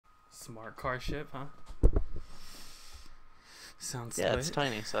Smart car ship, huh? Sounds Yeah, lit. it's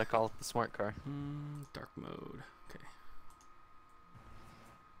tiny, so I call it the smart car. Dark mode. Okay.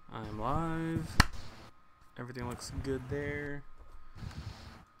 I'm live. Everything looks good there.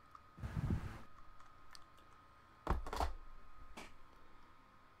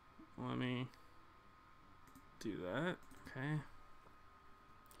 Let me do that. Okay.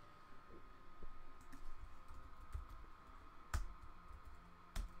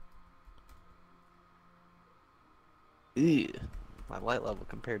 Ew. My light level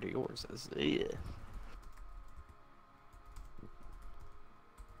compared to yours is ew.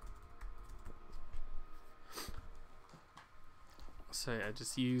 So yeah,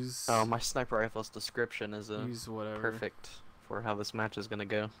 just use. Oh, my sniper rifle's description is use whatever. perfect for how this match is gonna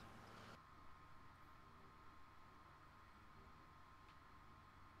go.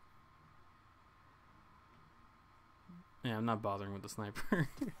 Yeah, I'm not bothering with the sniper.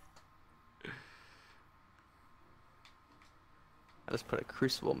 I just put a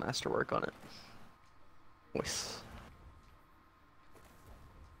Crucible Masterwork on it. Nice.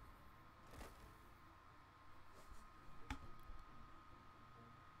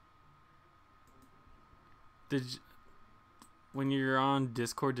 When you're on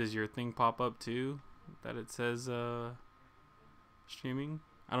Discord, does your thing pop up too? That it says streaming?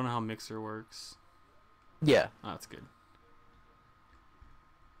 I don't know how Mixer works. Yeah. Oh, that's good.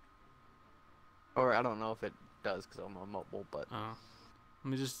 Or I don't know if it does because I'm on mobile, but let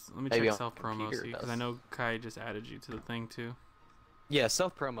me maybe check on self promo computer see, it because I does. know Kai just added you to the thing too. Yeah,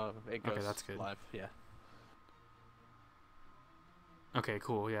 self promo it goes that's good. live. Yeah. Okay,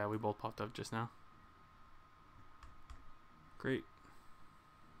 cool. Yeah, we both popped up just now. Great.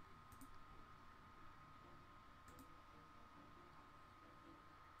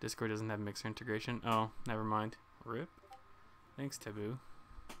 Discord doesn't have Mixer integration. Oh, never mind. RIP. Thanks, Taboo.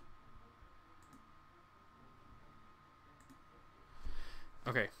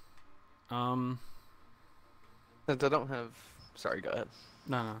 Okay. Since I don't have, sorry, go ahead.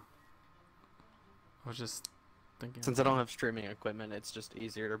 No. I was just thinking. Since I don't have streaming equipment, it's just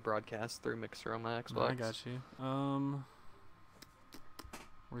easier to broadcast through Mixer on my Xbox. No, I got you.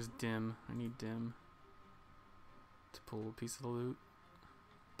 Where's Dim? I need Dim to pull a piece of the loot.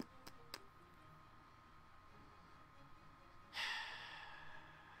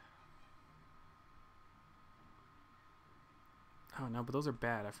 Oh no, but those are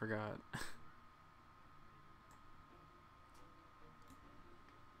bad. I forgot.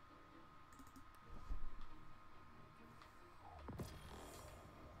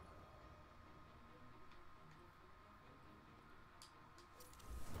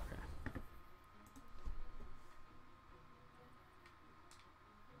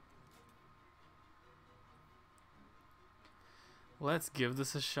 Let's give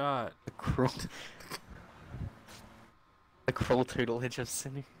this a shot. The cruel, the cruel tutelage of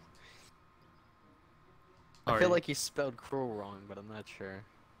Cindy. I feel like he spelled cruel wrong, but I'm not sure.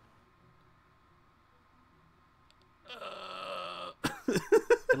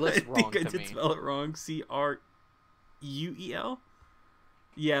 It looks wrong I think I to did me. spell it wrong. C-R-U-E-L?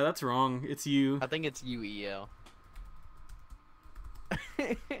 Yeah, that's wrong. It's you. I think it's U-E-L.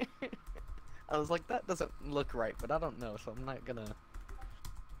 I was like, that doesn't look right, but I don't know, so I'm not gonna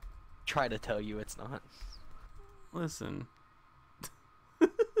try to tell you it's not. Listen.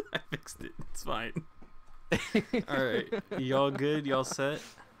 I fixed it. It's fine. Alright. Y'all good? Y'all set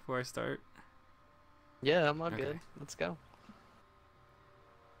before I start? Yeah, I'm all good. Let's go.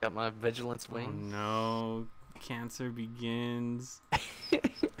 Got my vigilance wing. Oh no. Cancer begins.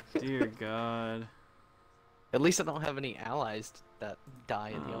 Dear God. At least I don't have any allies that die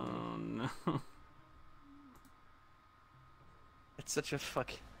in the open. Oh no. It's such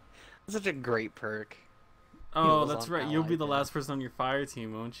a great perk. Oh, Heals that's on right. You'll be allied the last damage. person on your fire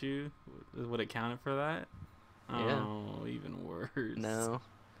team, won't you? Would it count for that? Yeah. Oh, even worse. No.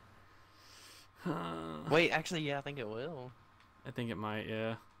 Wait, actually, yeah, I think it will. I think it might,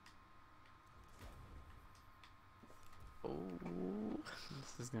 yeah. Oh.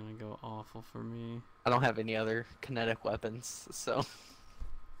 This is gonna go awful for me. I don't have any other kinetic weapons, so.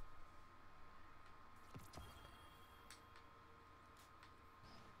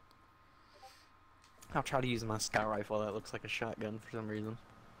 I'll try to use my scout rifle that looks like a shotgun for some reason.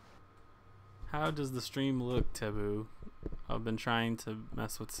 How does the stream look, Taboo? I've been trying to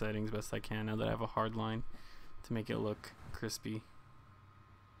mess with settings best I can now that I have a hard line to make it look crispy.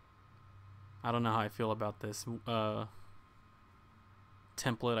 I don't know how I feel about this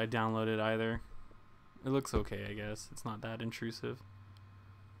template I downloaded either. It looks okay, I guess. It's not that intrusive.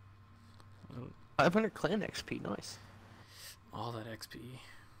 500 clan XP, nice. All that XP.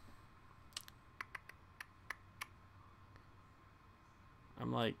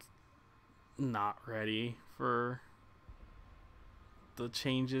 I'm like not ready for the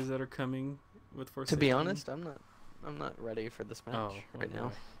changes that are coming with Forsaken. To be honest, I'm not ready for this match right now.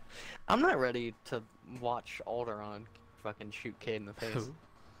 boy. I'm not ready to watch Alderaan fucking shoot Cade in the face.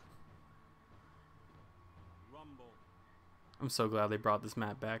 I'm so glad they brought this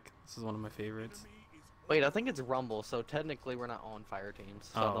map back. This is one of my favorites. Wait, I think it's Rumble, so technically we're not on fire teams,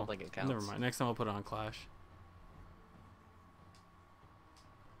 so I don't think it counts. Never mind. Next time I'll put it on Clash.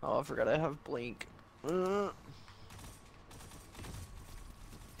 Oh, I forgot I have Blink.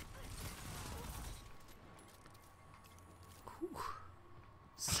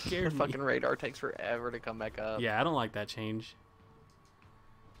 Scared The me. fucking radar takes forever to come back up. Yeah, I don't like that change.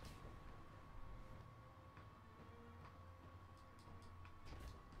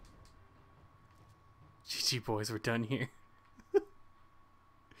 GG boys, we're done here.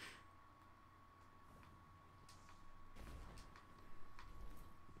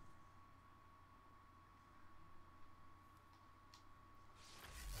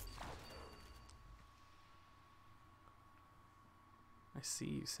 I see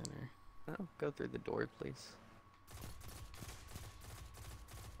you, Sinner. Oh, go through the door, please.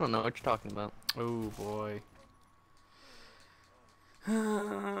 I don't know what you're talking about. Oh boy.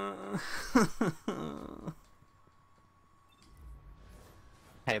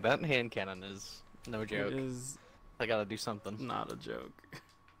 Hey, that hand cannon is no joke. It is I gotta do something. not a joke.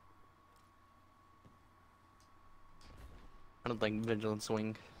 I don't think Vigilant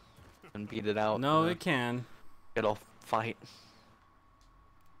Swing can beat it out. No, it can. It'll fight.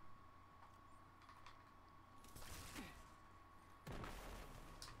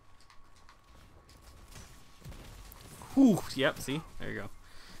 Whew, yep, see? There you go.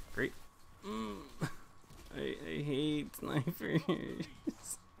 Great. I hate snipers.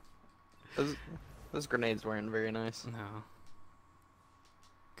 Those grenades weren't very nice. No.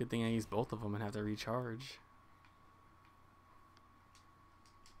 Good thing I used both of them and have to recharge.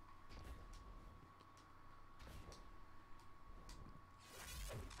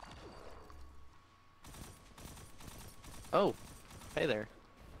 Oh, hey there.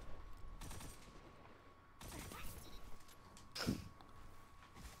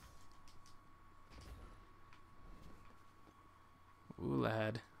 Ooh,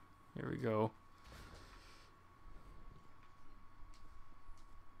 lad. Here we go.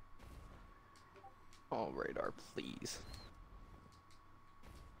 Oh, radar, please.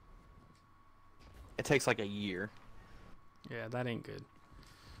 It takes like a year. Yeah, that ain't good.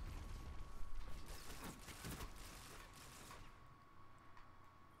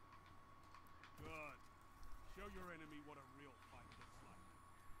 Show your enemy what a real fight looks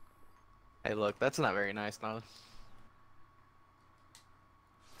like. Hey, look, that's not very nice, now.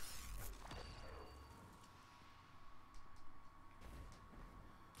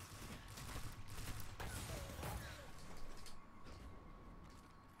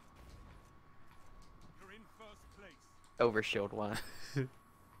 You're in first place. Overshield one.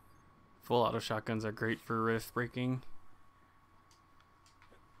 Full auto shotguns are great for rift breaking.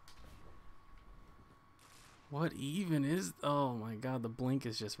 What even is... Oh my god, the blink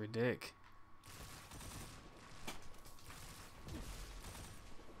is just ridiculous.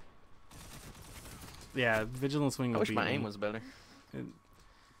 Yeah, Vigilant Swing I will wish beat my me. aim was better.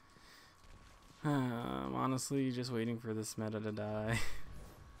 I'm honestly just waiting for this meta to die.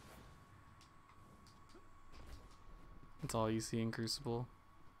 That's all you see in Crucible.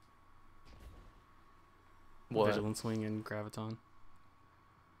 What? Vigilant Swing and Graviton.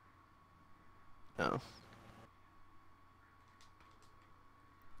 No.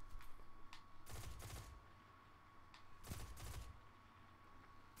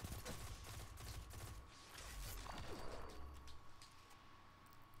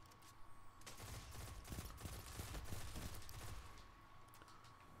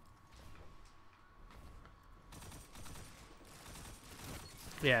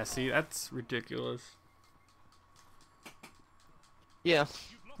 Yeah, see, that's ridiculous. Yeah.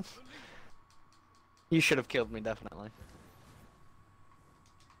 You should have killed me, definitely.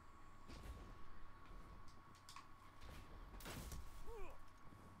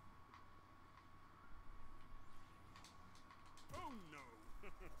 Oh no.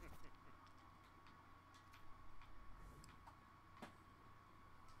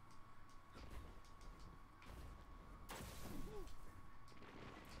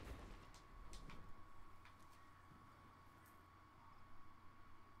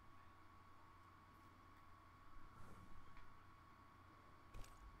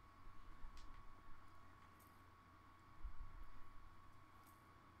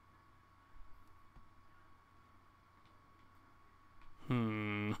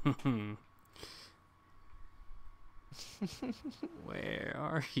 Where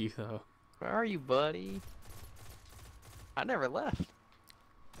are you though? Where are you, buddy? I never left.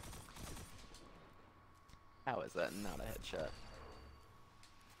 How is that not a headshot?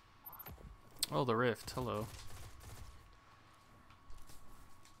 Oh, the rift. Hello.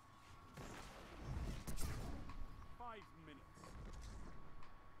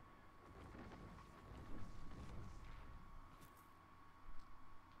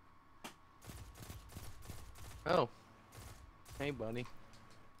 Oh. Hey, buddy.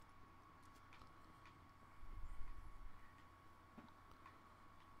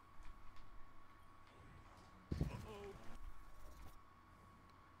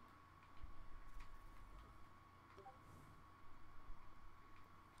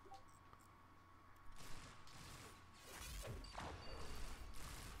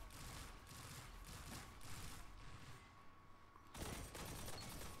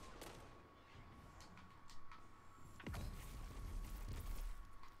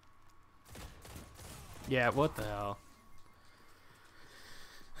 Yeah, what the hell?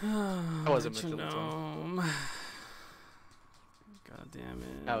 That wasn't Metronome. God damn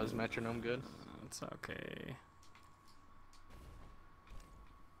it. How was metronome good? It's okay.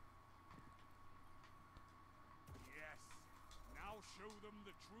 Yes. Now show them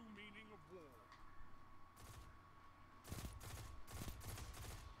the true meaning of war.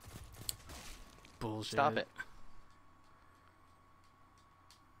 Bullshit. Stop it.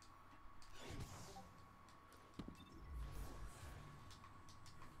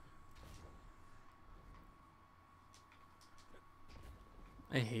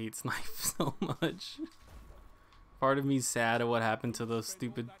 I hate snipe so much. Part of me's sad at what happened to those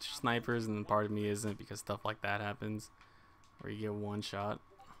stupid snipers, and part of me isn't, because stuff like that happens where you get one shot.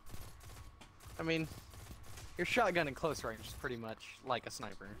 I mean, your shotgun in close range is pretty much like a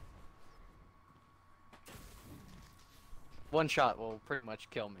sniper. One shot will pretty much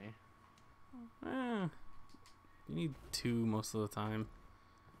kill me. You need two most of the time.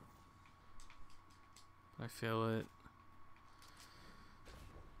 I feel it.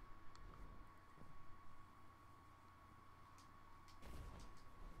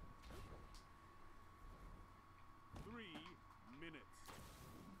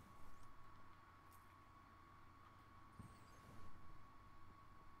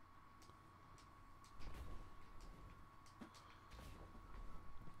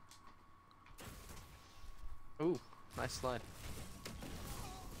 Ooh, nice slide.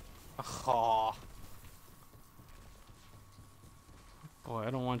 Oh. Boy, I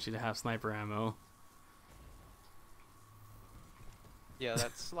don't want you to have sniper ammo. Yeah,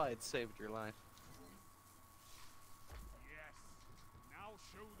 that slide saved your life. Yes. Now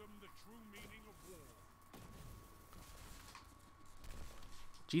show them the true meaning of war.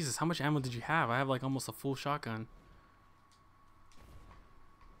 Jesus, how much ammo did you have? I have like almost a full shotgun.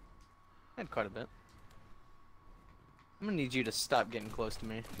 I had quite a bit. I'm gonna need you to stop getting close to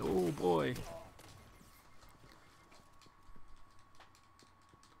me. Oh boy.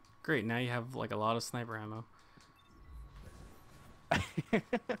 Great, now you have like a lot of sniper ammo.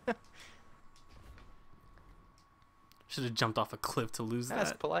 Should have jumped off a cliff to lose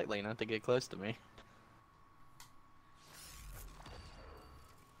Ask that. politely not to get close to me.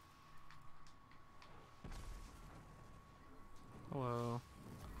 Hello.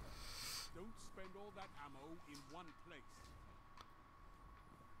 Don't spend all that ammo in one place.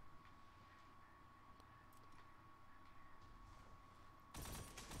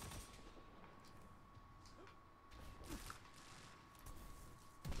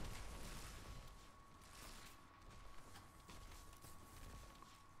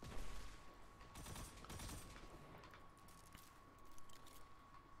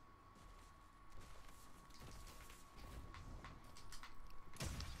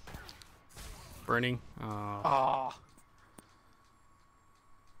 Burning. Oh. Ah.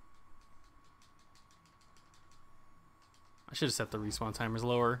 I should have set the respawn timers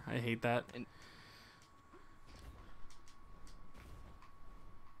lower. I hate that. And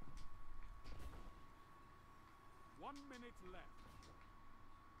 1 minute left.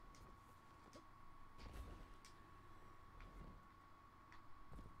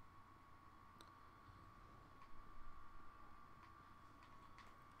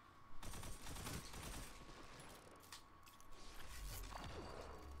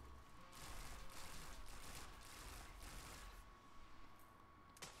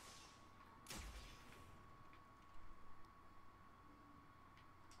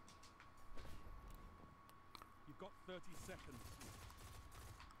 You've got 30 seconds.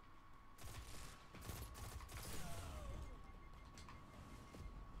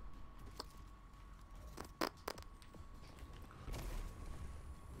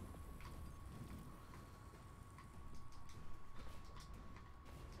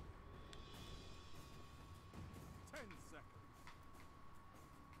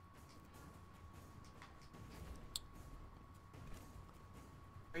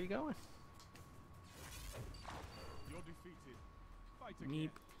 Where you going? You're defeated. Fight Meep. again.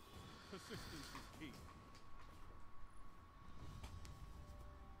 Persistence is key.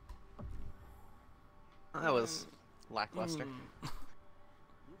 That was lackluster. You've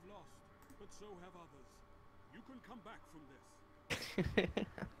lost, but so have others. You can come back from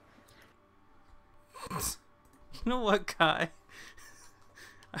this. You know what, Kai?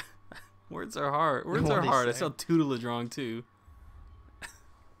 Words are hard. Words are What'd he hard. I say? spelled tutelage wrong too.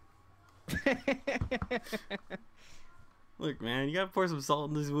 Look, man, you gotta pour some salt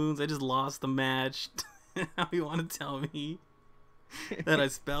in these wounds. I just lost the match. How you want to tell me that I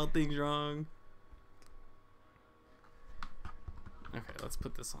spelled things wrong? Okay, let's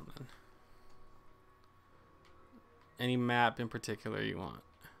put this on then. Any map in particular you want?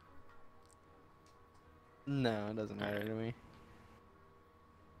 No, it doesn't matter to me.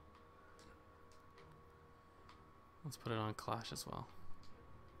 Let's put it on Clash as well.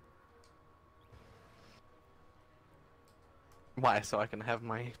 Why? So I can have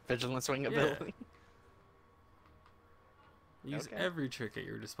my vigilance wing ability? Use Okay. every trick at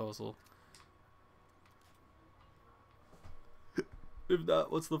your disposal. If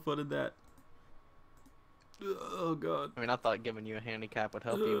not, what's the fun in that? Oh god. I mean, I thought giving you a handicap would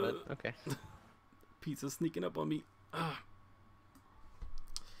help you, but okay. Pizza sneaking up on me. Ugh.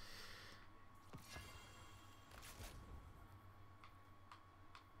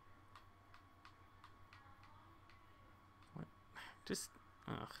 What? Just,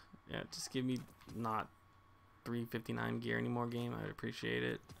 yeah, just give me not 359 gear anymore game. I'd appreciate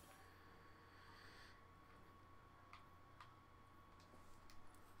it.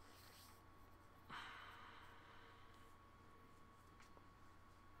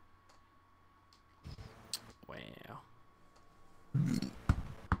 Wow.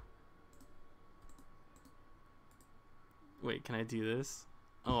 Wait, can I do this?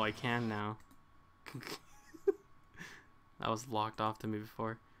 Oh, I can now. That was locked off to me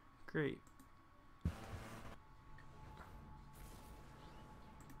before. Great.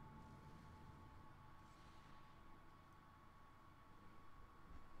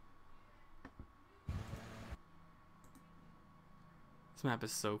 This map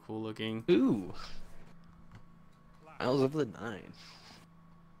is so cool looking. Ooh. Miles of the 9.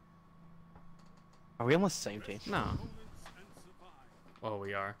 Are we almost the same team? No. Opponents and survive. Oh,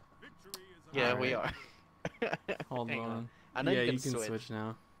 we are. Victory is Yeah, we Alright. are. Hold Hang on. I know Yeah, you can switch.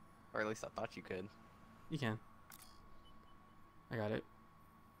 now. Or at least I thought you could. You can. I got it.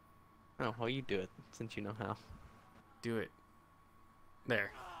 Oh, well, you do it, since you know how. Do it.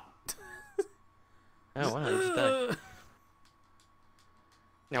 There. Oh, wow, you just died.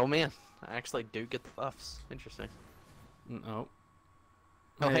 Oh, man. I actually do get the buffs. Interesting. No.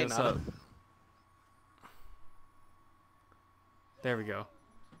 Oh, hey, what's Nada. up? There we go.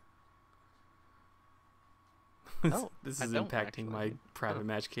 Oh, This I is don't impacting actually. my private Huh.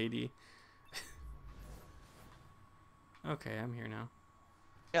 match KD. Okay, I'm here now.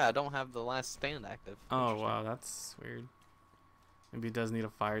 Yeah, I don't have the last stand active. Oh Interesting. wow, that's weird. Maybe it does need a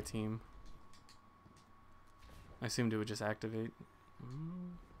fire team. I assumed it would just activate.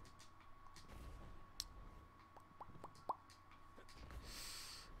 Mm.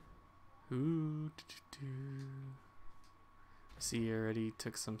 Ooh, see, you already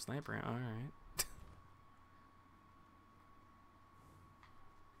took some sniper. All right.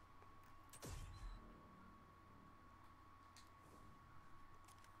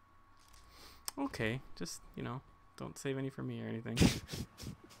 Okay, just, you know, don't save any for me or anything.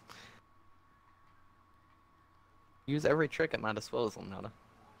 Use every trick at my disposal, Nada.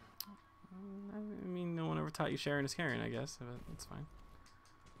 I mean, no one ever taught you sharing is caring, I guess, but that's fine.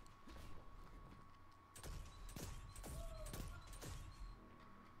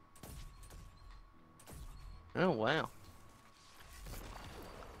 Oh, wow.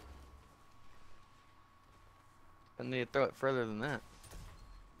 I need to throw it further than that.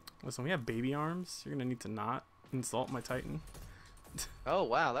 Listen, we have baby arms. You're gonna need to not insult my Titan. Oh,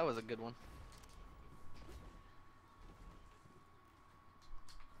 wow, that was a good one.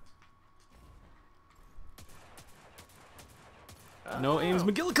 No aims, Oh.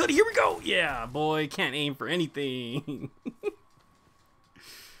 McGillicuddy. Here we go. Yeah, boy, can't aim for anything.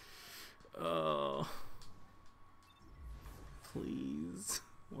 Oh, please.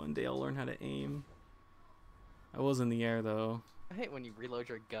 One day I'll learn how to aim. I was in the air though. I hate when you reload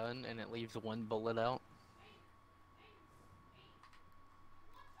your gun and it leaves one bullet out.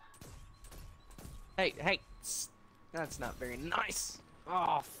 Hey, hey! That's not very nice.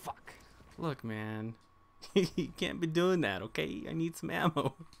 Oh, fuck. Look, man, you can't be doing that. Okay, I need some ammo.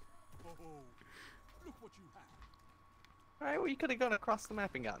 Oh, look what you have. Alright, well you could have gone across the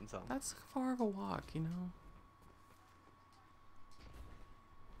map and gotten some. That's far of a walk, you know.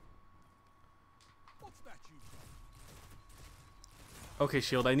 What's that you? Okay,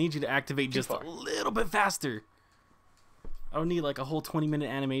 Shield, I need you to activate just far. a little bit faster. I don't need like a whole 20-minute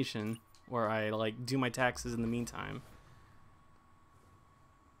animation where I like do my taxes in the meantime.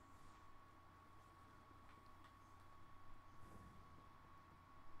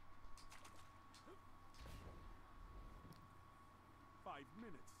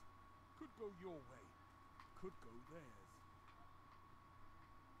 Could go your way, could go theirs.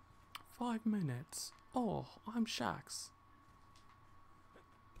 5 minutes. Oh, I'm Shax.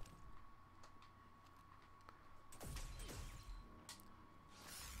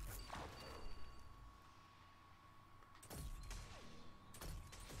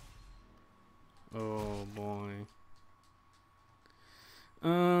 Oh boy.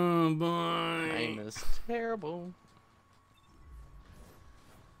 Oh boy. Aim is terrible.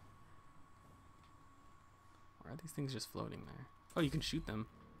 Why are these things just floating there? Oh, you can shoot them.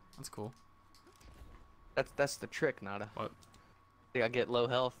 That's cool. That's the trick, Nada. What? You gotta get low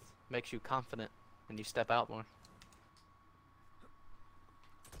health, makes you confident, and you step out more.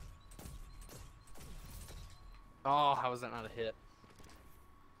 Oh, how was that not a hit?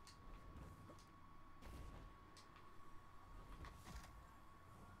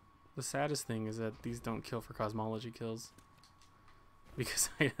 The saddest thing is that these don't kill for cosmology kills. Because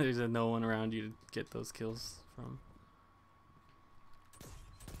there's no one around you to get those kills from.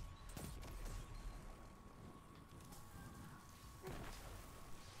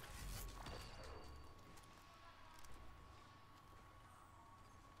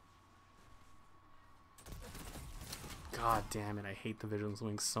 God damn it, I hate the Vigilance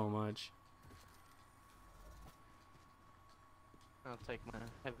Wings so much. I'll take my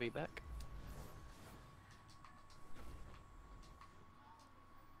heavy back.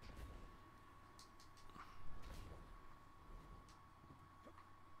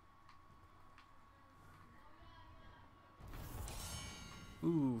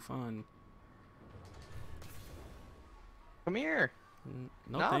 Ooh, fun. Come here.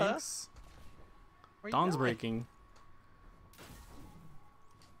 No Nada. thanks. Where you Dawn's going? breaking.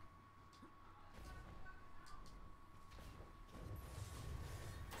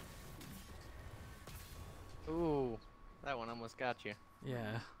 Ooh, that one almost got you.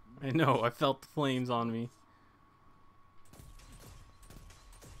 Yeah, I know. I felt the flames on me.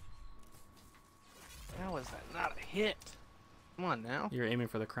 How was that not a hit? Come on now. You're aiming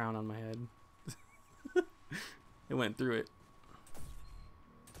for the crown on my head. It went through it.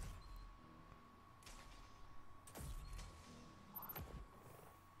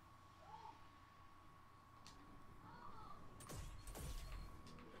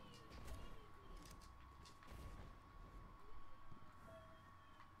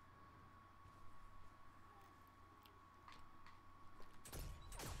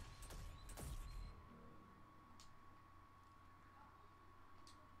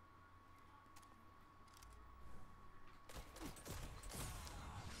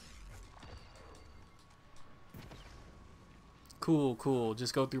 Cool, cool.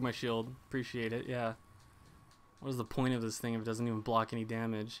 Just go through my shield. Appreciate it, yeah. What is the point of this thing if it doesn't even block any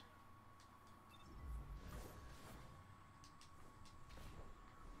damage?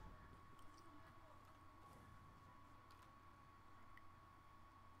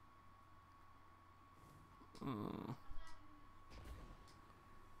 Oh.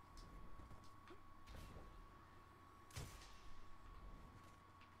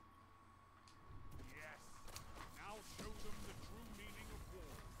 Yes. Now show them the true meaning of war.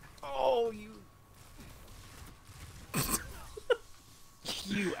 Oh, you.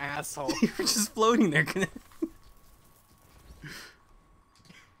 You asshole. You're just floating there.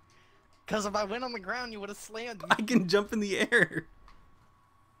 Because if I went on the ground, you would have slammed me. I can jump in the air.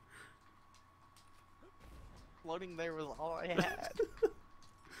 Floating there was all I had.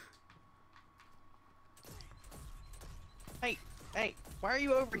 Hey, hey, why are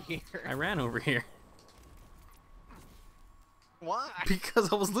you over here? I ran over here. Why?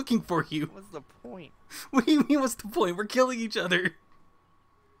 Because I was looking for you. What's the point? What do you mean, what's the point? We're killing each other.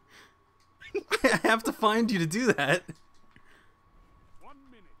 I have to find you to do that. 1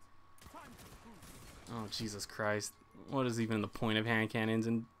 minute. Time to prove. Oh, Jesus Christ. What is even the point of hand cannons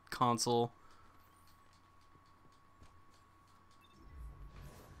in console?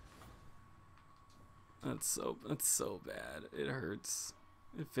 That's so bad. It hurts.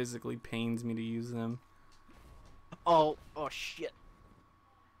 It physically pains me to use them. Oh shit.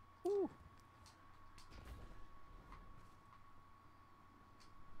 Whew.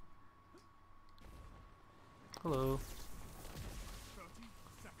 Hello.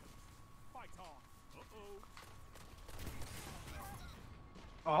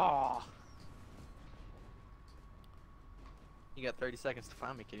 Oh. You got 30 seconds to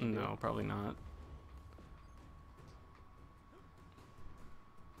find me. Can you do No, it? probably not.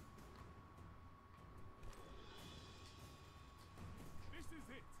 This is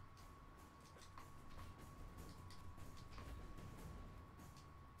it.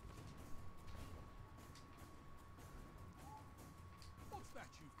 What's that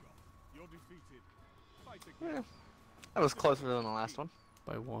you've got? You're defeated. Fight again. Yeah. That was closer than the last one.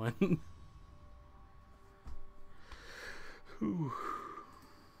 By one. Whew.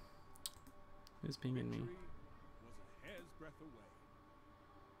 Who's pinging me? Victory was a hair's breadth away.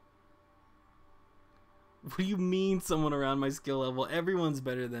 What do you mean someone around my skill level? Everyone's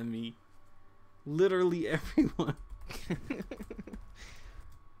better than me. Literally everyone.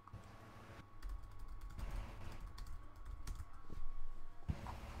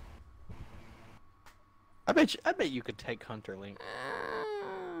 I bet you could take Hunter Link.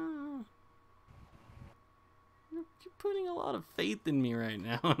 You're putting a lot of faith in me right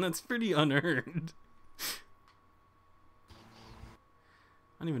now, and that's pretty unearned.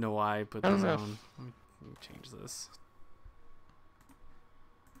 I don't even know why I put I don't this know. on. Let me change this.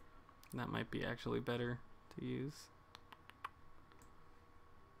 That might be actually better to use.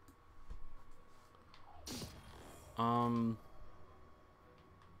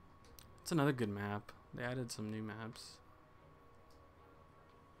 It's another good map. They added some new maps.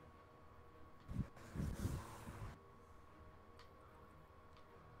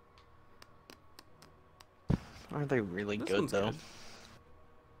 Aren't they really This good one's though? good.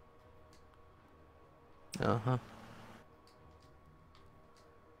 Uh-huh.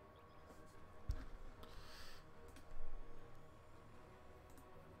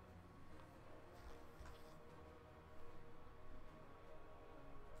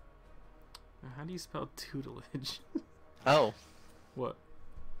 Now, how do you spell tutelage? Oh, What?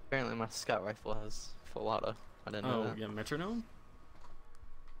 apparently my scout rifle has full auto. I didn't know Oh, that. yeah, metronome?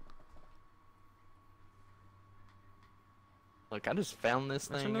 Look, I just found this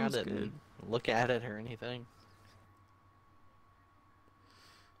thing. I Metronome's didn't good. look at it or anything.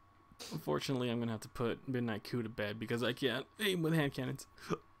 Unfortunately, I'm gonna have to put Midnight Coup to bed because I can't aim with hand cannons.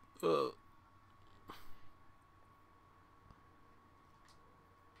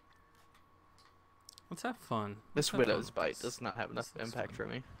 Let's have fun. Let's This have Widow's fun with Bite this. does not have enough This looks impact fun.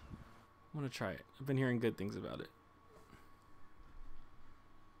 for me. I'm gonna try it. I've been hearing good things about it.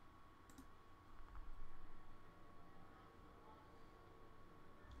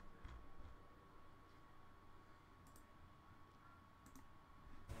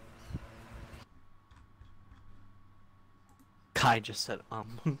 Kai just said,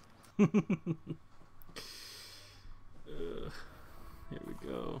 Here we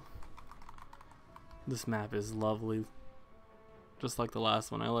go. This map is lovely. Just like the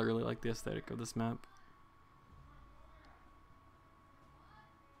last one. I really like the aesthetic of this map.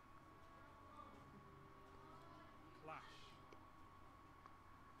 Clash.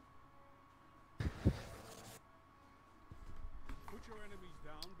 Put your enemies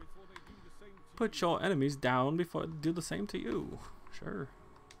down before they do the same to Put you. your enemies down before they do the same to you. Sure.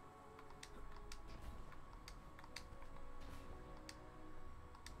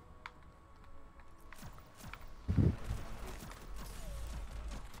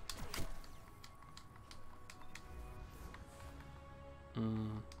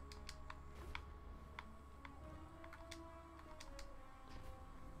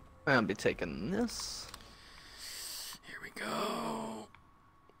 I'll be taking this. Here we go.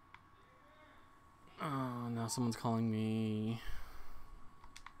 Oh, now someone's calling me.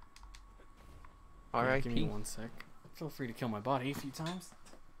 Alright, Give me 1 sec. Feel free to kill my body a few times.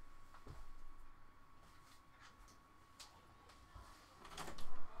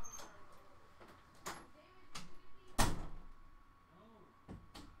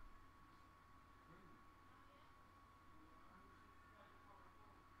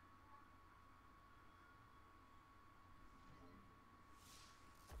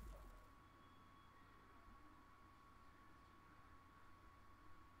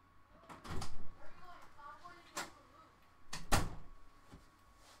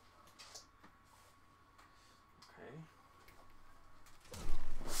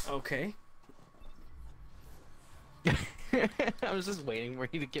 Okay. I was just waiting for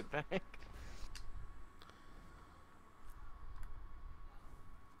you to get back.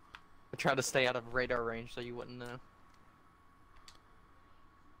 I tried to stay out of radar range so you wouldn't know.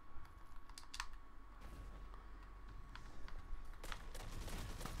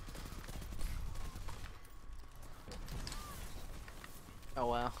 Oh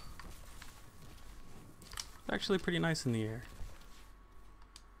wow. It's actually pretty nice in the air.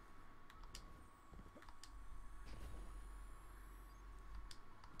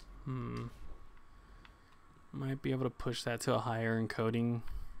 Might be able to push that to a higher encoding.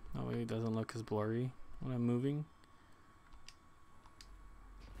 That way it doesn't look as blurry when I'm moving.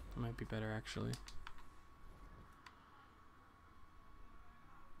 That might be better actually.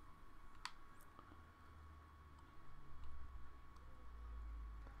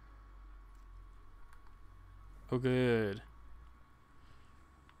 Oh, good.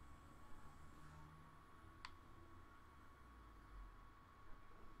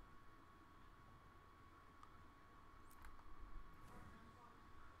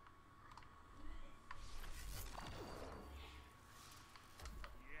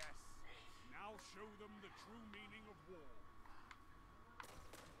 Yes. Now show them the true meaning of war.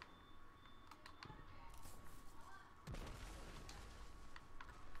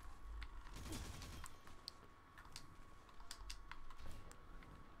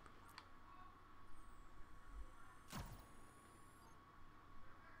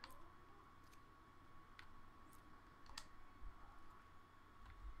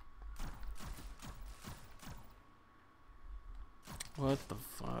 What the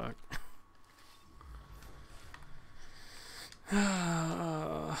fuck?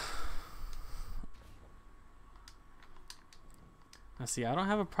 Now see, I don't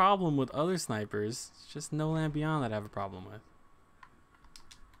have a problem with other snipers. It's just No Land Beyond that I have a problem with.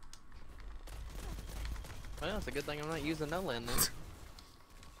 Well, it's a good thing I'm not using no land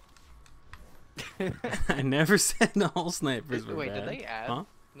then. I never said the whole snipers were Wait, bad. did they add Huh?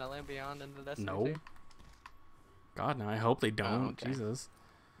 no land beyond into Destiny No. 2? God, no, I hope they don't. okay. Jesus.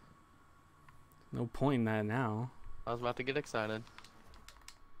 No point in that now. I was about to get excited.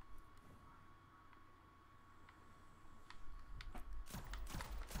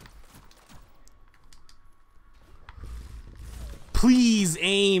 Please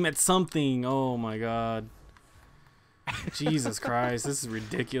aim at something. Oh my god. Jesus Christ, this is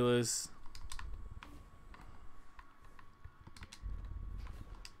ridiculous.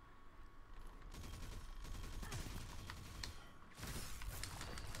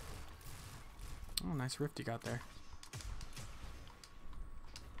 Oh, nice rift you got there.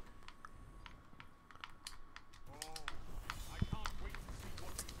 I can't wait to see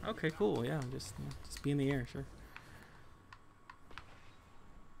what you Okay, cool. Yeah, just be in the air, sure.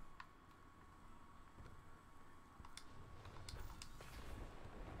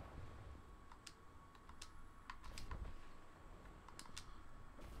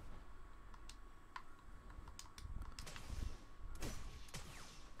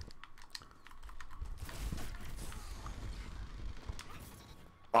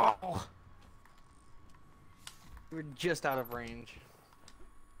 Oh! We're just out of range.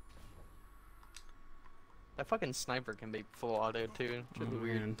 That fucking sniper can be full auto too, which is Oh,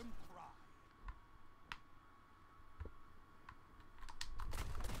 weird. man.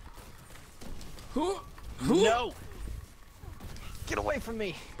 No! Get away from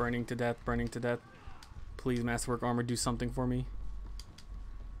me! Burning to death, burning to death. Please, Masterwork Armor, do something for me.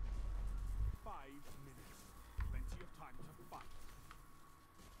 5 minutes. Plenty of time to fight.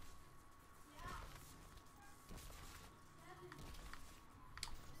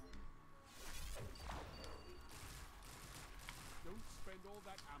 Don't spend all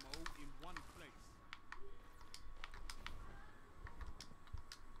that ammo in one place.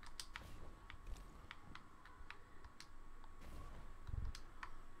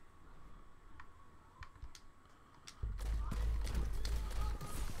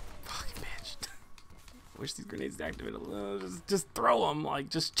 Fucking bitch. Wish these grenades activated. Just throw them. Like,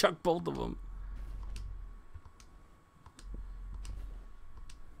 just chuck both of them.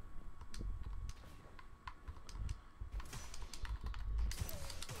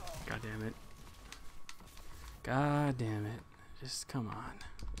 God damn it. God damn it. Just come on.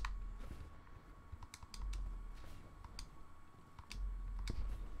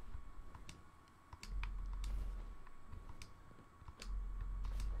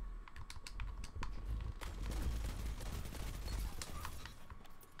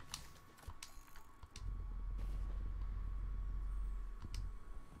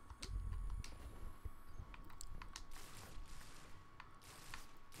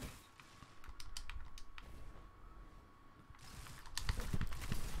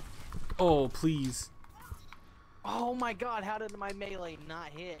 Oh, please. Oh my god, how did my melee not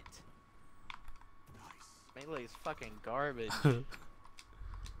hit? Nice. Melee is fucking garbage.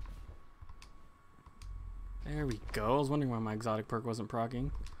 There we go. I was wondering why my exotic perk wasn't proccing.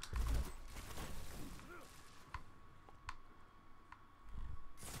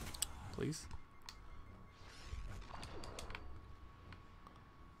 Please.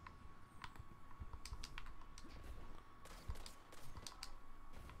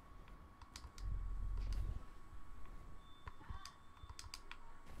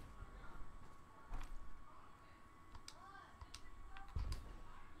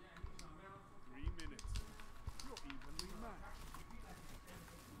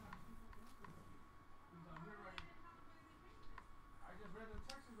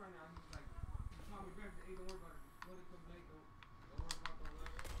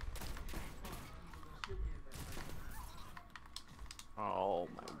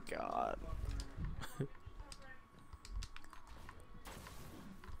 god.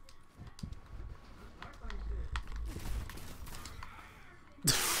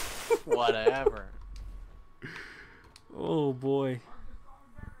 Whatever. Oh boy.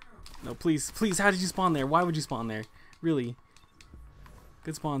 No, please, please, how did you spawn there? Why would you spawn there? Really?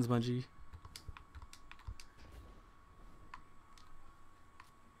 Good spawns, Bungie.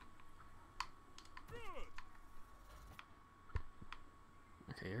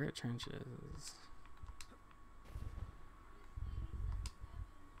 Okay, you're at trenches.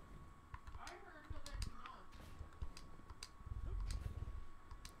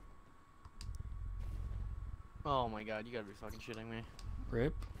 Oh my god, you gotta be fucking shitting me.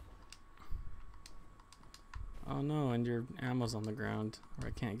 Rip. Oh no, and your ammo's on the ground, or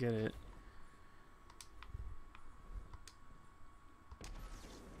I can't get it.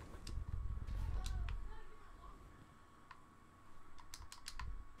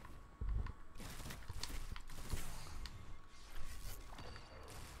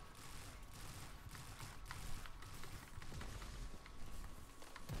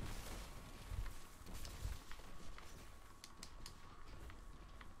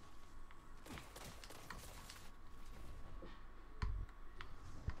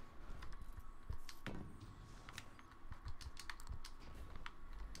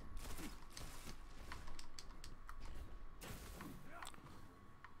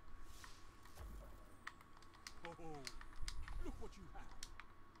 Oh, look what you have.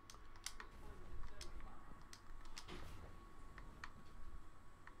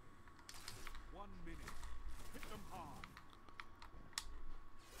 One minute. Hit them hard.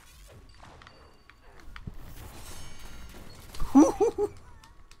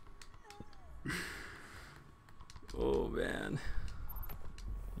 Oh man.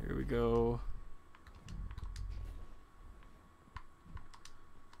 Here we go.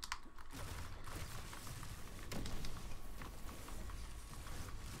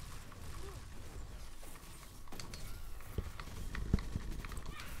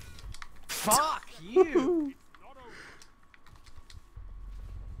 Fuck you! Not over.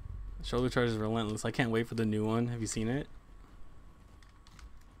 Shoulder charge is relentless. I can't wait for the new one. Have you seen it?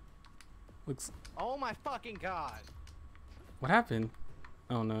 Looks. Oh my fucking god! What happened?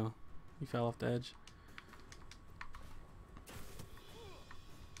 Oh no, he fell off the edge.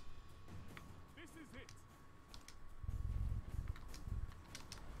 This is it.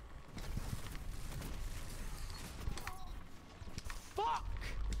 Fuck!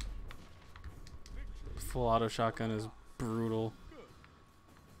 Full auto shotgun is brutal.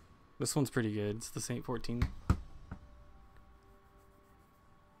 This one's pretty good. It's the Saint 14.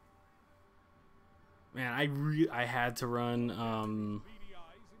 Man, I had to run Beady eyes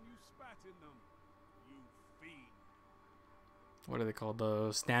and you spat in them. You fiend. what are they called?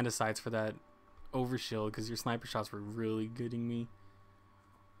 The stand-asides for that overshield because your sniper shots were really gooding me.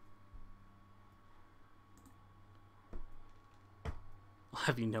 I'll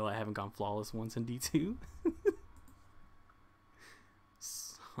have you know I haven't gone flawless once in D2.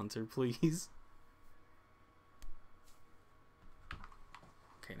 Hunter, please.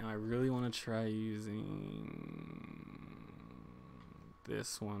 Okay, now I really want to try using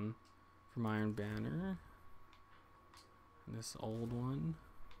this one from Iron Banner. And this old one.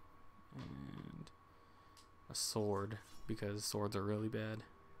 And a sword, because swords are really bad.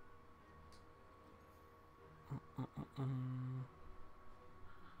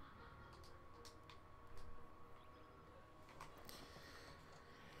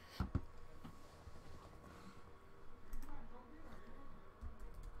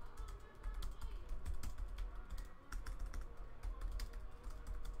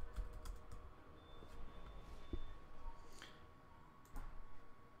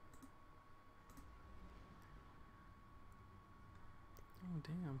 Oh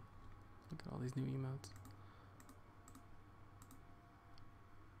damn, look at all these new emotes.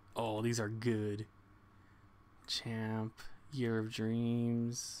 Oh, these are good. Champ, Year of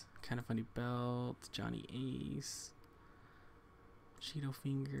Dreams, Kind of Funny Belt, Johnny Ace, Cheeto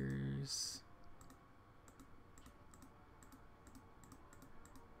Fingers.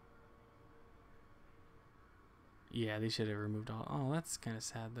 Yeah, they should have removed all. Oh, that's kind of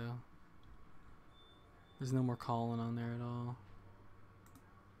sad though. There's no more calling on there at all.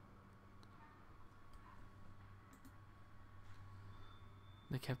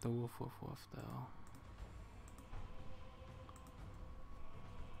 They kept the woof woof woof though.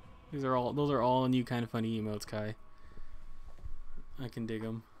 Those are all new Kind of Funny emotes, Kai. I can dig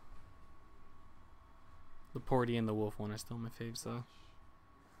them. The Porty and the wolf one are still my faves though.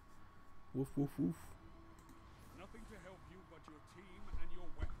 Woof woof woof. Nothing to help you but your team and your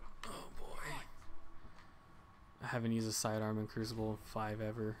weapons. haven't used a sidearm in Crucible 5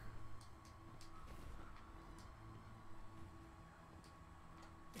 ever.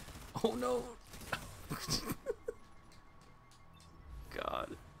 Oh no!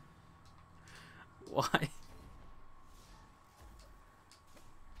 God. Why?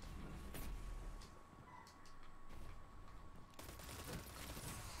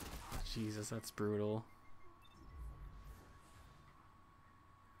 Jesus, that's brutal.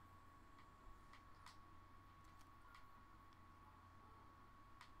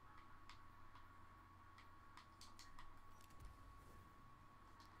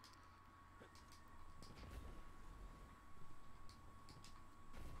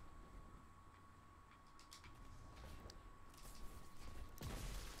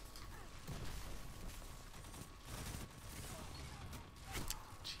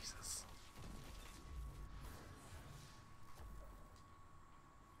 Jesus.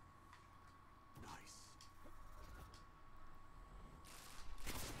 Nice.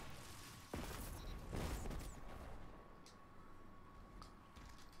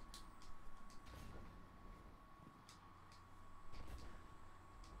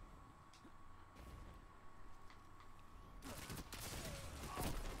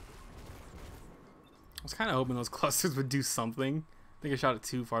 I was kind of hoping those clusters would do something. I think I shot it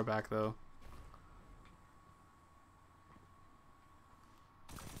too far back though.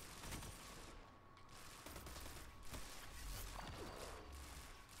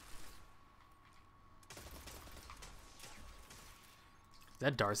 Is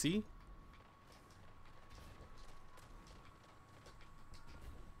that Darcy?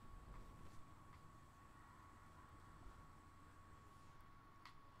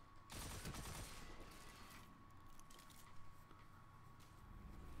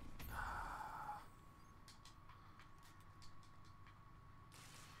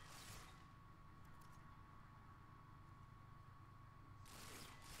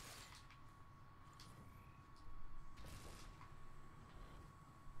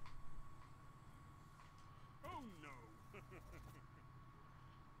 Oh no.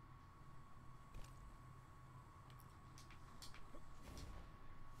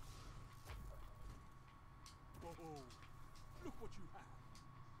 Oh, look what you have.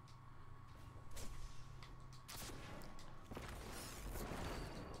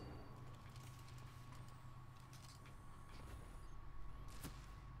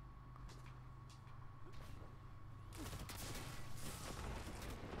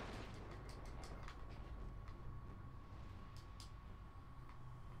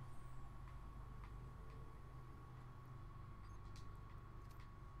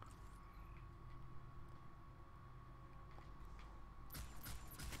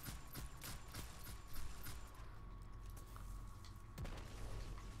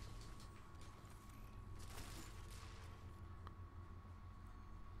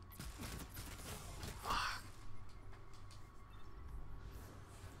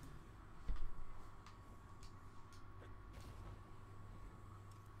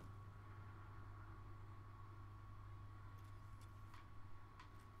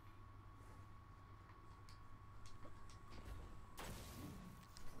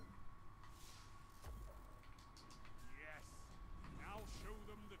 Yes. Now show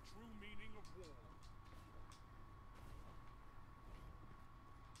them the true meaning of war.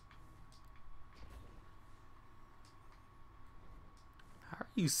 How are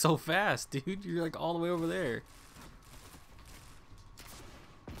you so fast, dude? You're like all the way over there.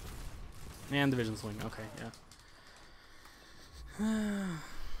 And division swing. Okay, yeah.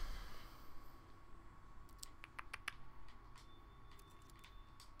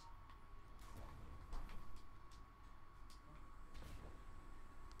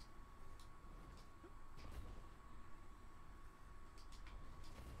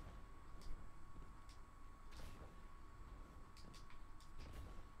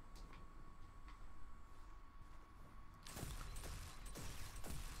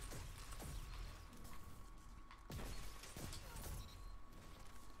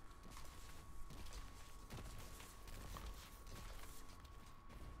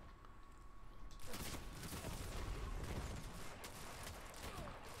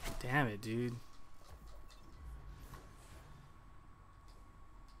 Damn it, dude.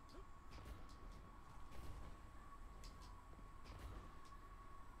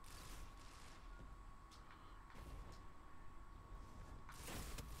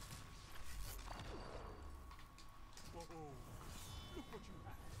 Oh, look what you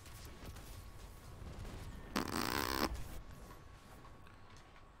have.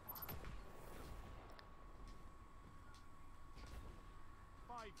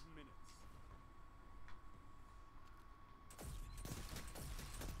 5 minutes.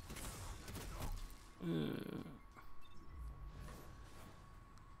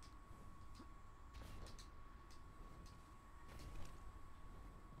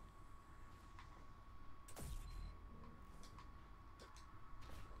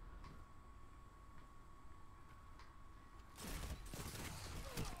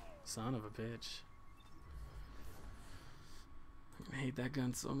 Son of a bitch. I hate that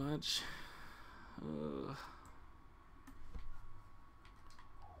gun so much. Ugh.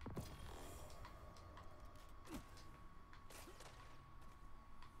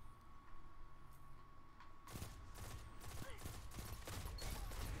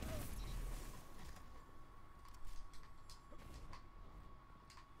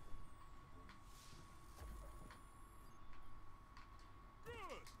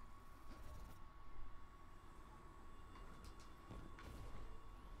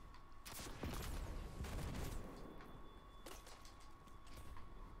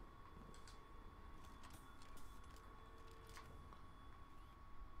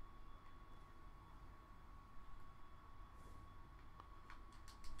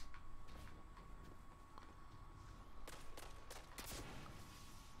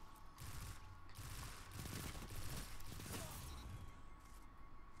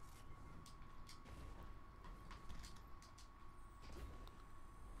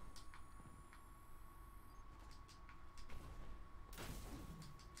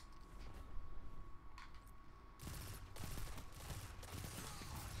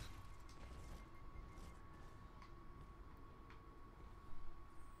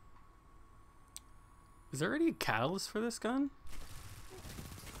 Is there already a catalyst for this gun?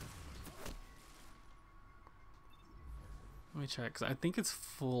 Let me check, because I think it's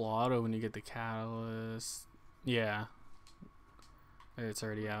full auto when you get the catalyst. Yeah. It's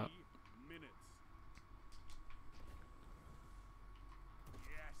already out. 3 minutes.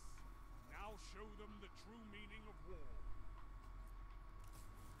 Yes. Now show them the true meaning of war.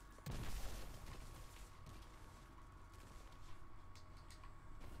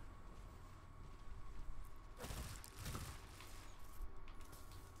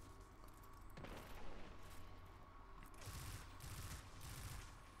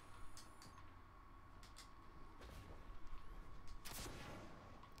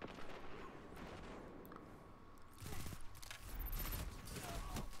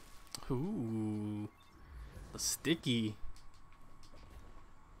 Ooh. The sticky.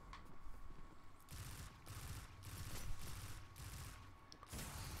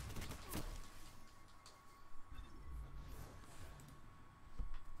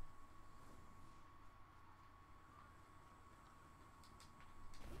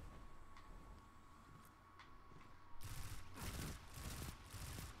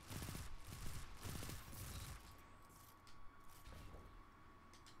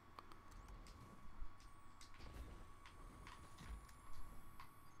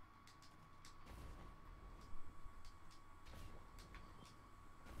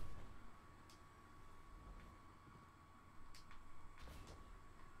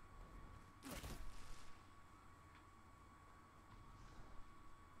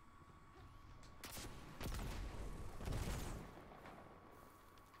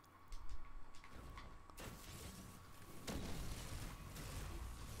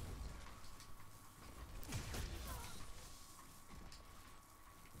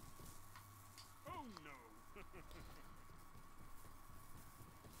 Oh no.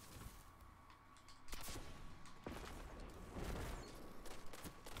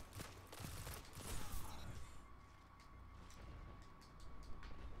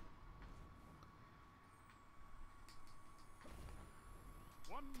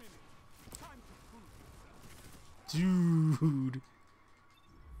 One minute. Time to prove yourself. Dude.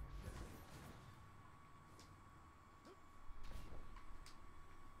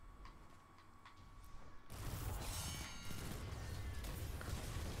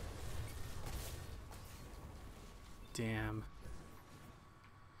 Damn.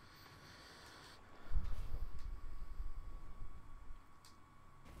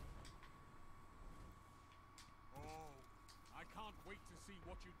 Oh, I can't wait to see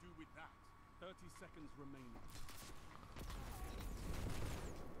what you do with that. 30 seconds remaining.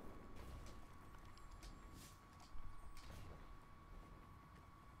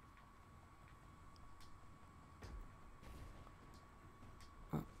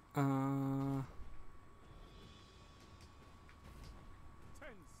 Uh 10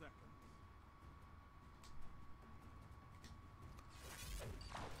 seconds.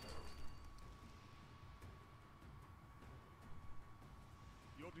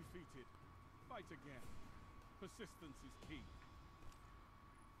 You're defeated. Fight again. Persistence is key.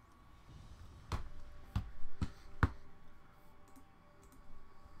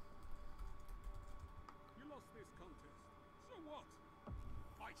 You lost this contest. So what?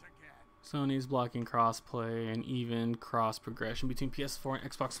 Fight again. Sony's blocking crossplay and even cross progression between PS4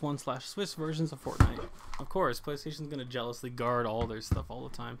 and Xbox One/Switch versions of Fortnite. Of course, PlayStation's gonna jealously guard all their stuff all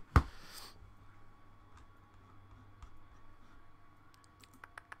the time.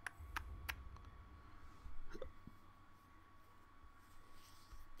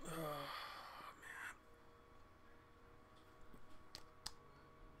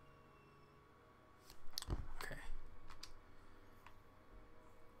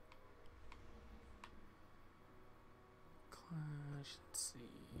 Let's see.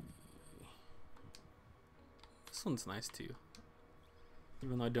 This one's nice too.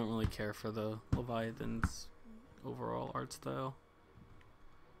 Even though I don't really care for the Leviathan's overall art style.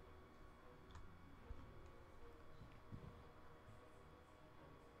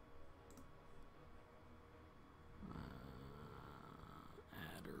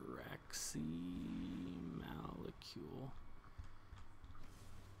 Ataraxy molecule.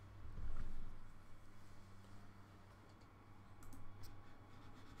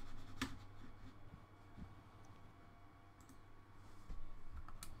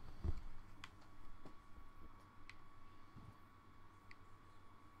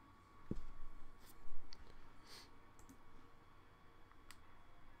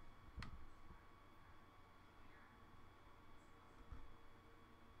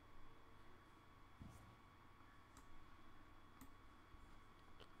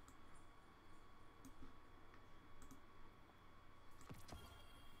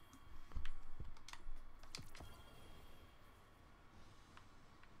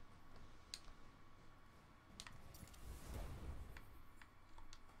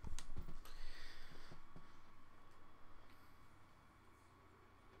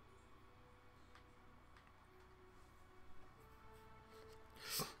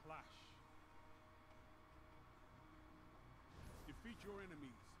 Clash. Defeat your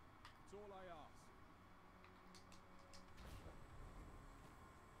enemies. It's all I ask.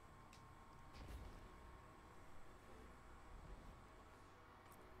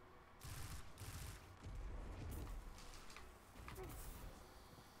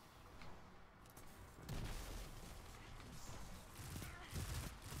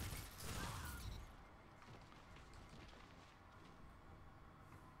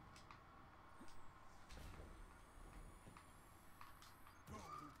 Go.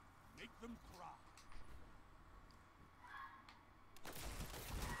 Make them cry.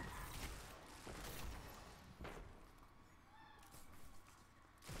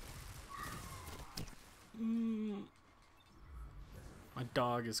 My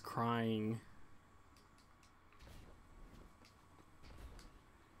dog is crying.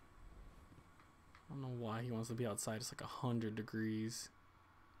 I don't know why he wants to be outside. It's like 100 degrees.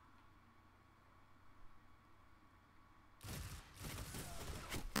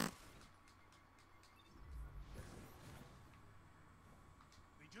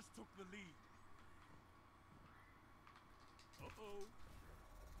 They just took the lead. Uh-oh.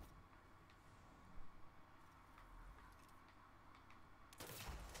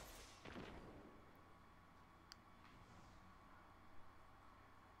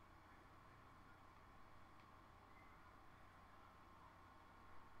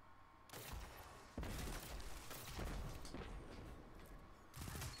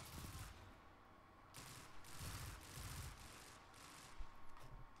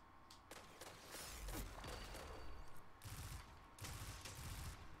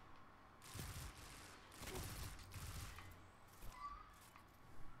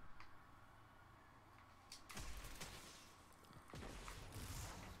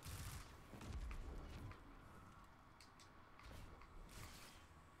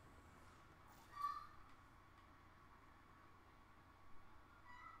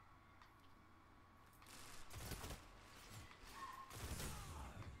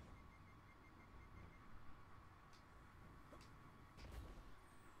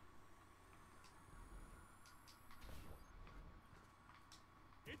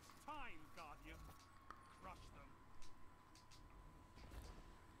 It's time, Guardian. Crush them.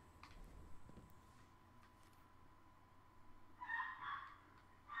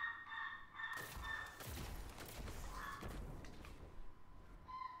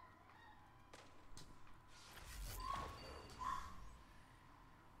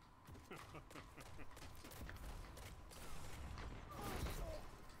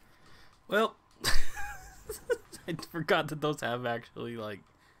 Well, I forgot that those have actually like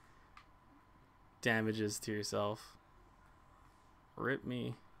damages to yourself. Rip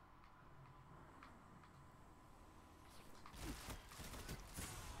me.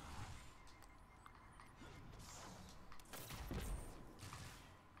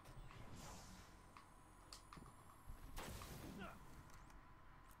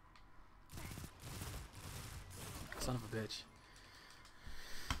 Son of a bitch.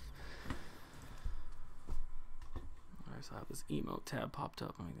 Alright, so I have this emote tab popped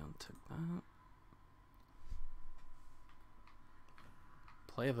up. I'm gonna take that.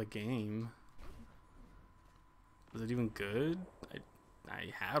 Play of a game. Was it even good?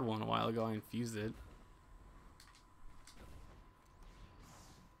 I had one a while ago. I infused it.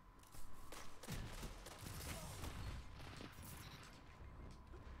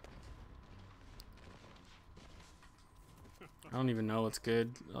 don't even know what's good.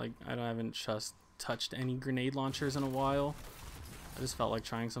 Like, I haven't just touched any grenade launchers in a while. I just felt like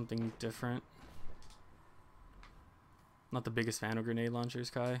trying something different. Not the biggest fan of grenade launchers,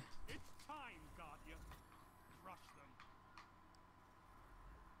 Kai. It's time, Guardian. Crush them.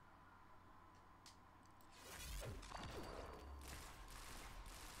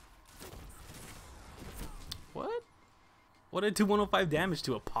 What? What did 105 damage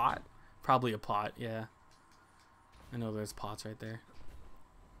to a pot? Probably a pot, yeah. I know there's pots right there.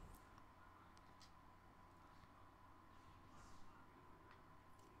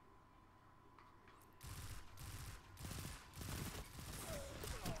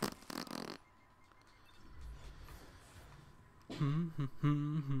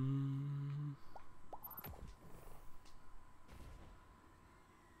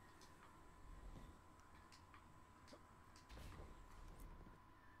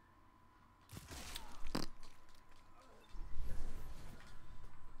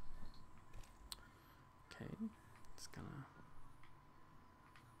 Okay, it's gonna.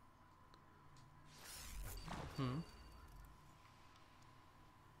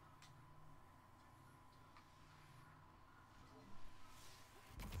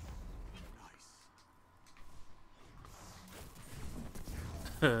 Nice.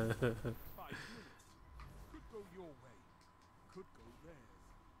 5 minutes. Could go your way. Could go theirs.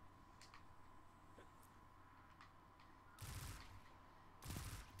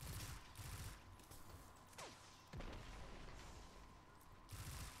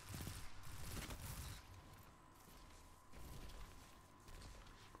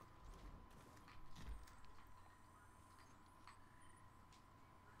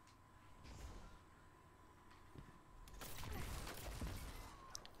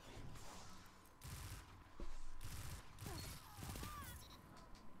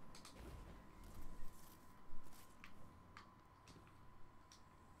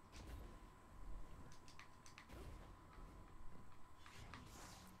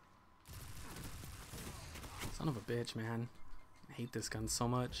 Son of a bitch, man. I hate this gun so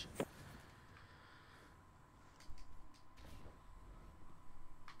much.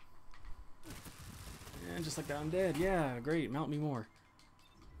 And just like that, I'm dead. Yeah, great. Mount me more.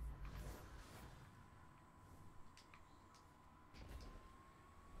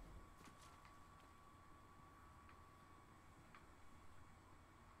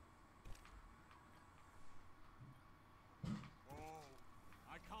 Oh,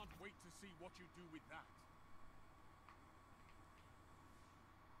 I can't wait to see what you do with that.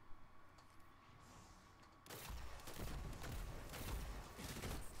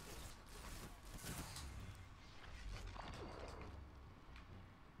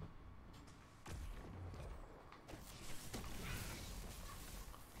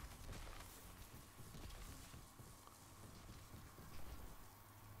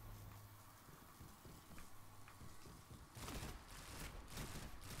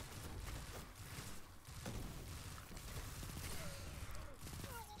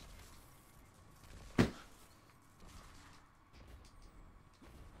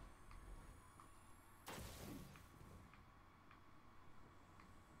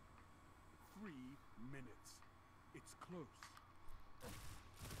 Minutes. It's close.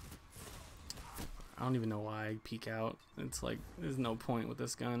 I don't even know why I peek out. It's like, there's no point with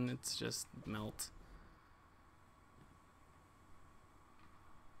this gun. It's just melt.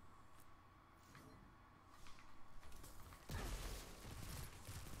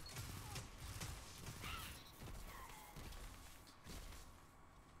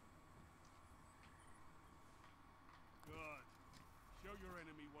 Good. Show your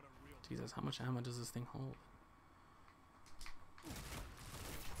enemy what a real. Jesus, how much ammo does this thing hold?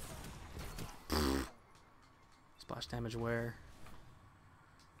 Splash damage where?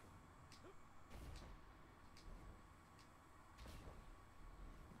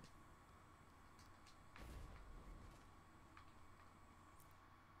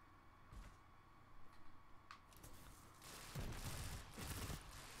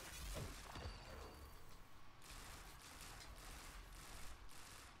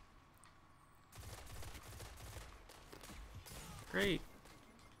 Great.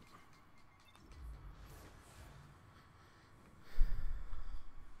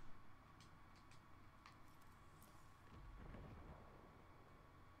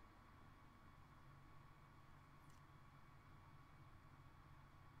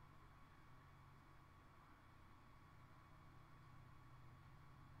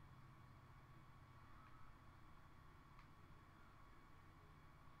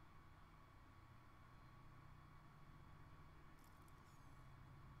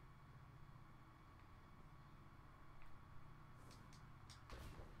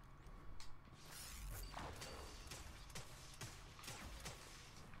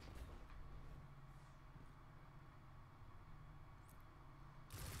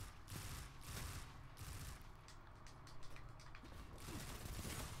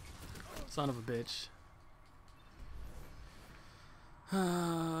 Son of a bitch. 1 minute.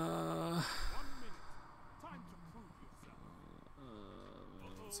 Time to prove yourself.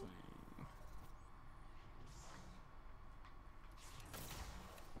 Let's see.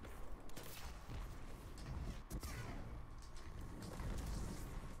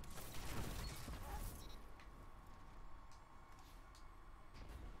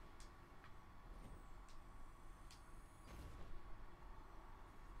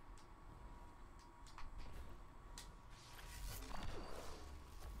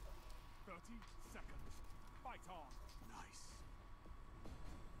 Seconds. Fight on. Nice.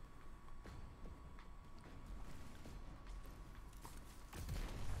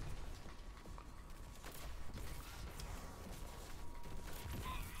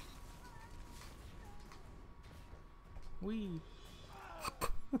 Wee.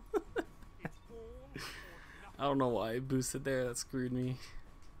 It's all or nothing. I don't know why I boosted there. That screwed me.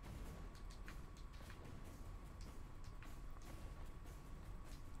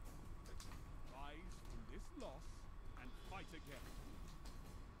 Rise from this loss and fight again.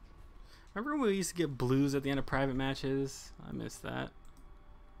 Remember when we used to get blues at the end of private matches? I miss that.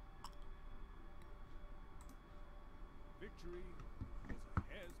 Victory was a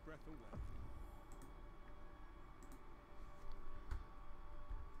hair's breadth away.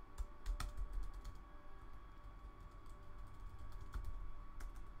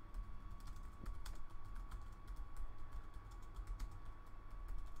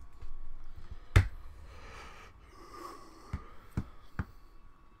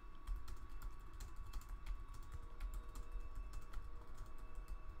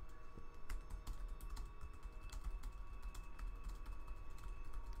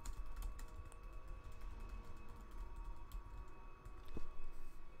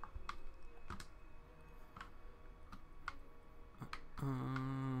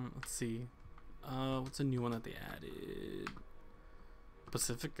 Let's see. What's a new one that they added?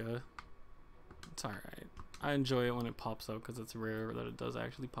 Pacifica. It's alright. I enjoy it when it pops up because it's rare that it does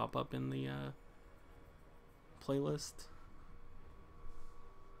actually pop up in the playlist.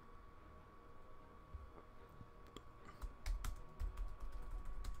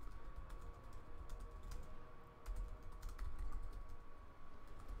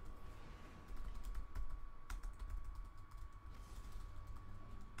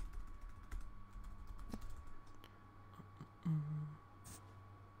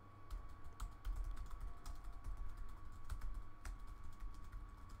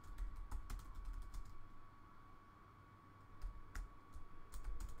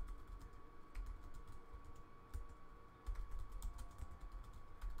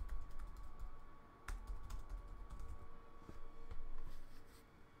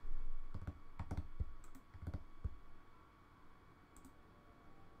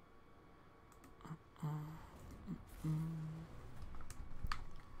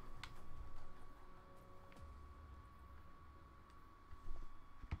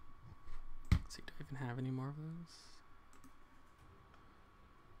 Let's see, do I even have any more of those?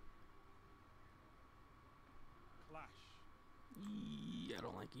 Clash. I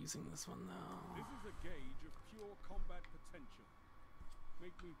don't like using this one though. This is a gauge of pure combat potential.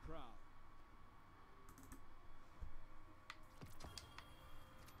 Make me proud.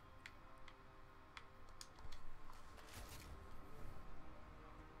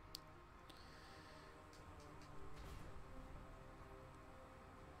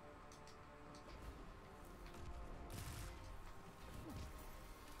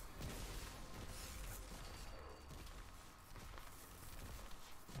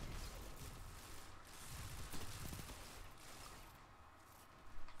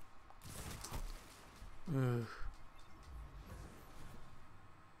 Ugh.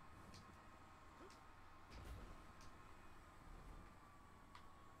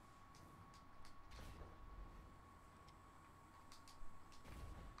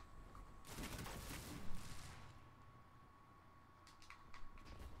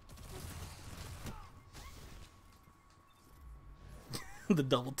 The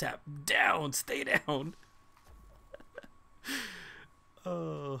double tap down, stay down.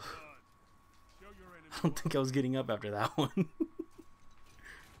 Oh, Good. Show your enemy. I don't think I was getting up after that one.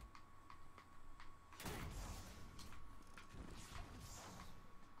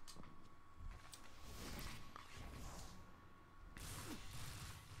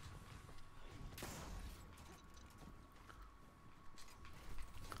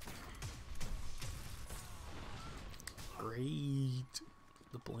 Great.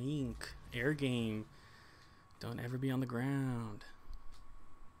 The blink. Air game. Don't ever be on the ground.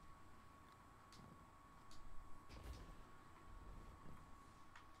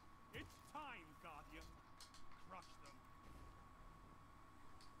 It's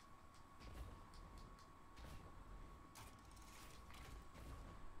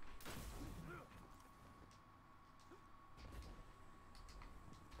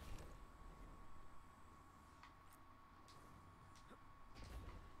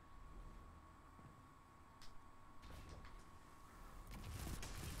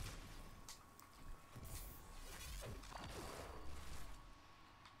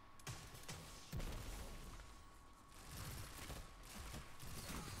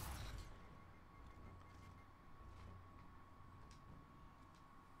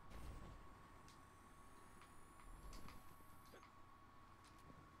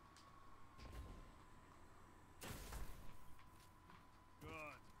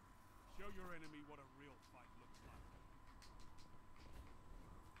your enemy what a real fight looks like.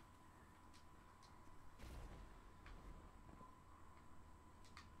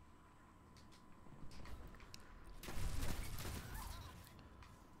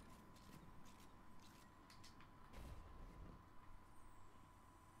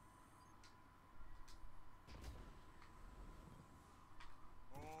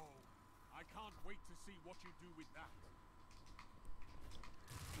 Oh, I can't wait to see what you do with that.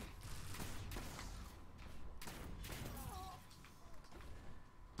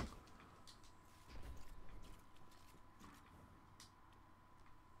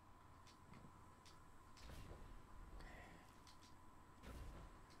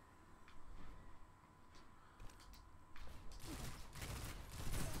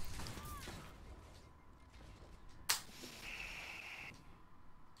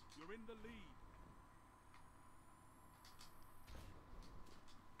 You're in the lead.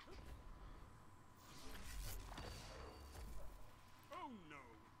 Oh no!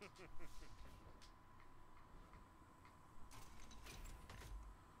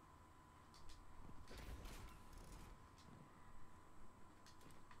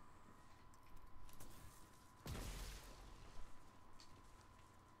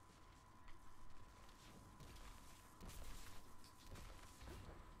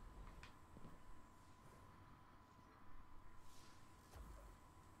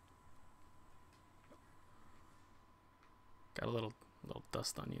 Got a little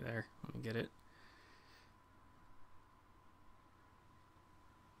dust on you there. Let me get it.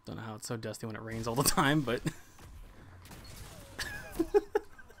 Don't know how it's so dusty when it rains all the time, but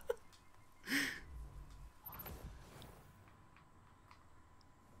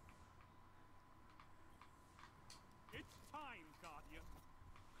It's time, Guardian.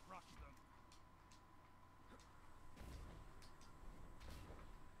 Crush them.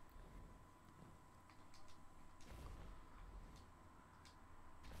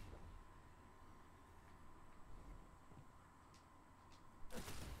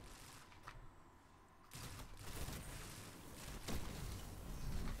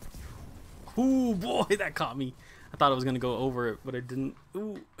 ooh boy, that caught me. I thought I was gonna go over it, but it didn't.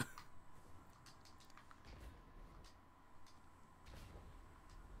 Ooh.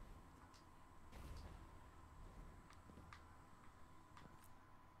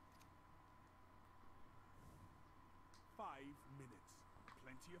 5 minutes.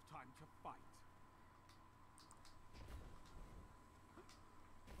 Plenty of time to fight.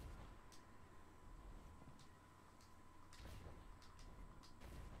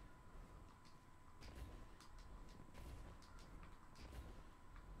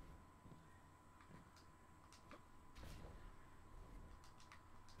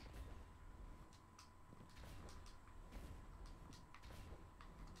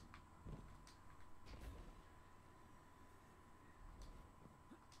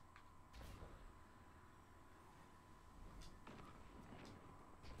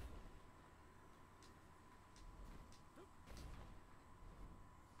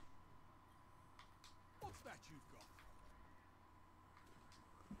 What's that you've got?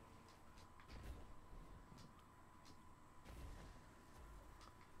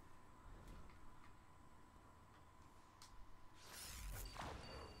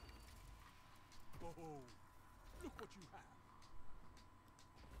 Oh, look what you have.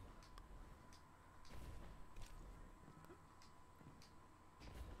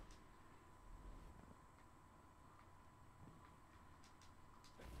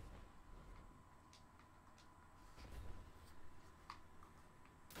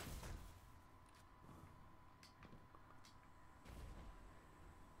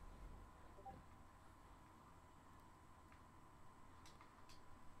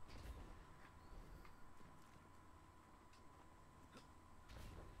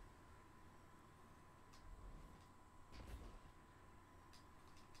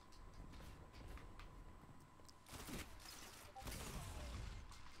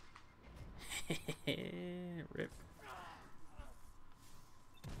 Rip.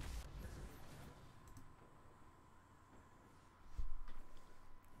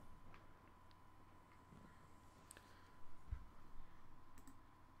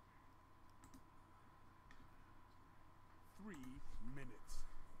 Minutes.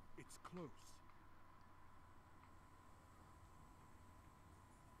 It's close.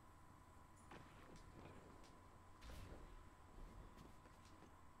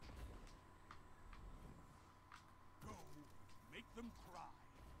 Go. Make them cry.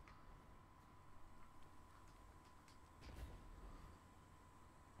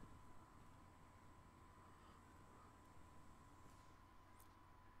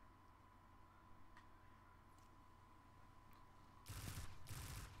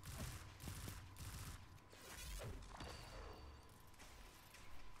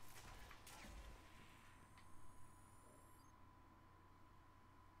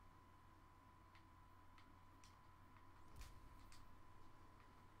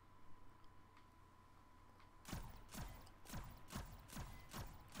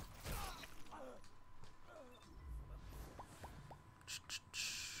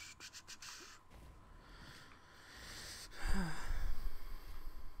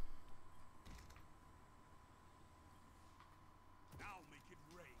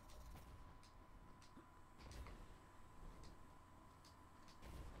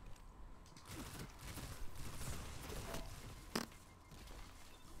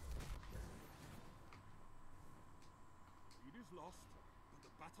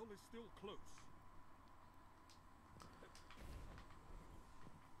 battle is still close.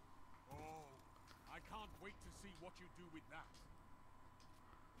 Oh, I can't wait to see what you do with that.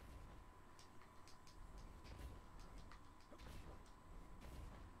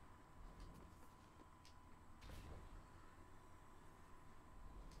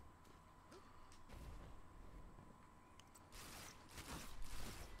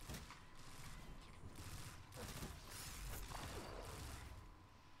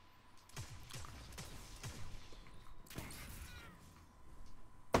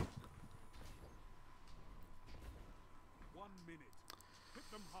 Hit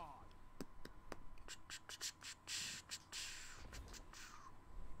them hard.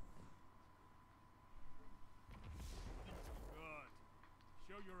 Good.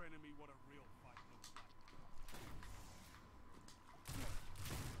 Show your enemy what a real fight looks like.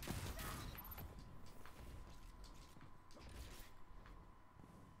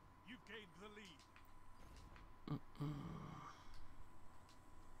 You've gained the lead.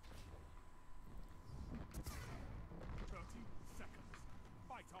 30 seconds.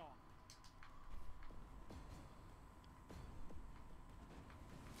 Fight on.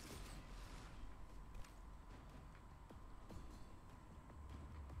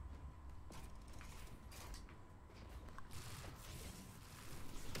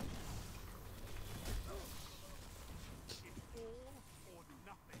 It's all or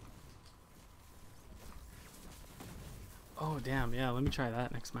nothing. Oh damn, yeah, let me try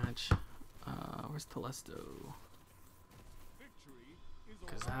that next match. Where's Telesto? Victory is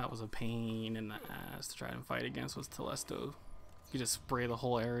Because that was a pain in the ass to try and fight against was Telesto. You just spray the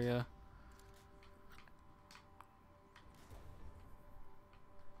whole area.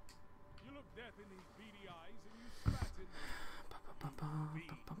 You look death in his beady eyes and you spat in them.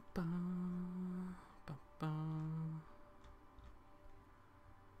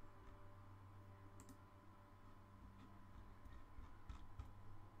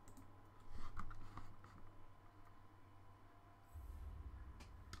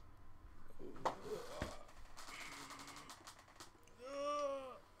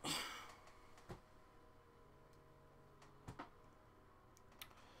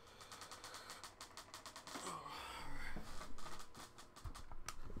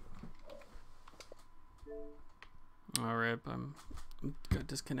 Alright, got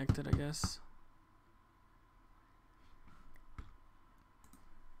disconnected, I guess.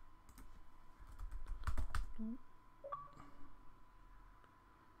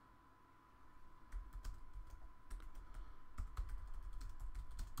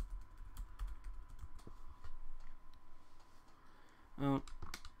 Oh,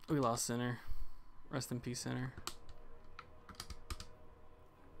 we lost center. Rest in peace, center.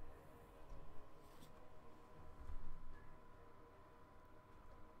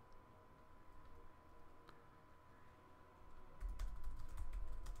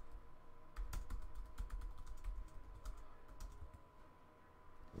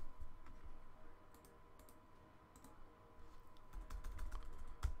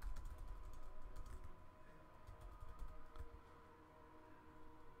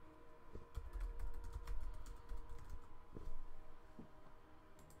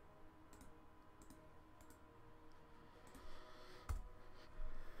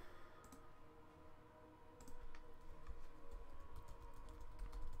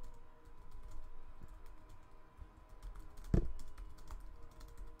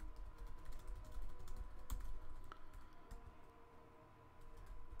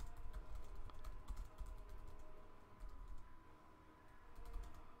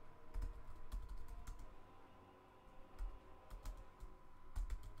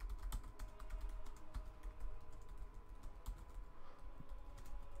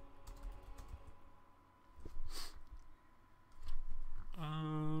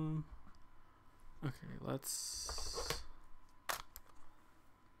 Okay, let's...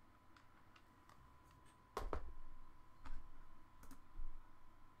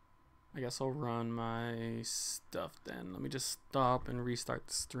 I guess I'll run my stuff then. Let me just stop and restart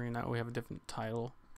the stream. That way we have a different title.